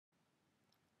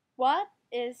What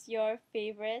is your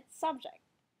favorite subject?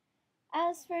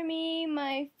 As for me,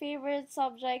 my favorite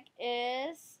subject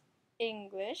is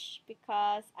English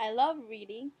because I love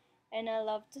reading and I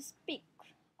love to speak.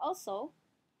 Also,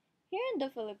 here in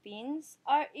the Philippines,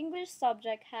 our English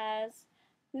subject has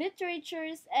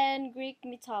literatures and Greek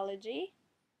mythology.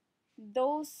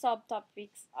 Those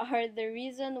subtopics are the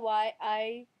reason why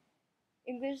I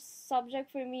English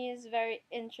subject for me is very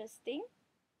interesting.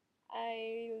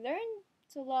 I learned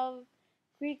to love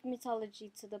Greek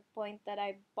mythology to the point that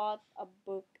I bought a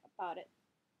book about it.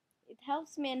 It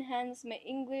helps me enhance my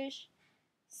English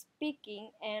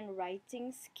speaking and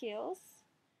writing skills.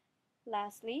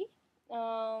 Lastly,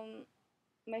 um,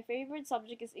 my favorite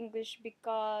subject is English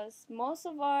because most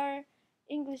of our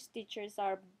English teachers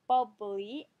are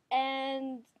bubbly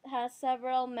and has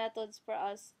several methods for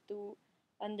us to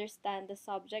understand the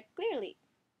subject clearly.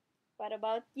 What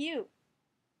about you?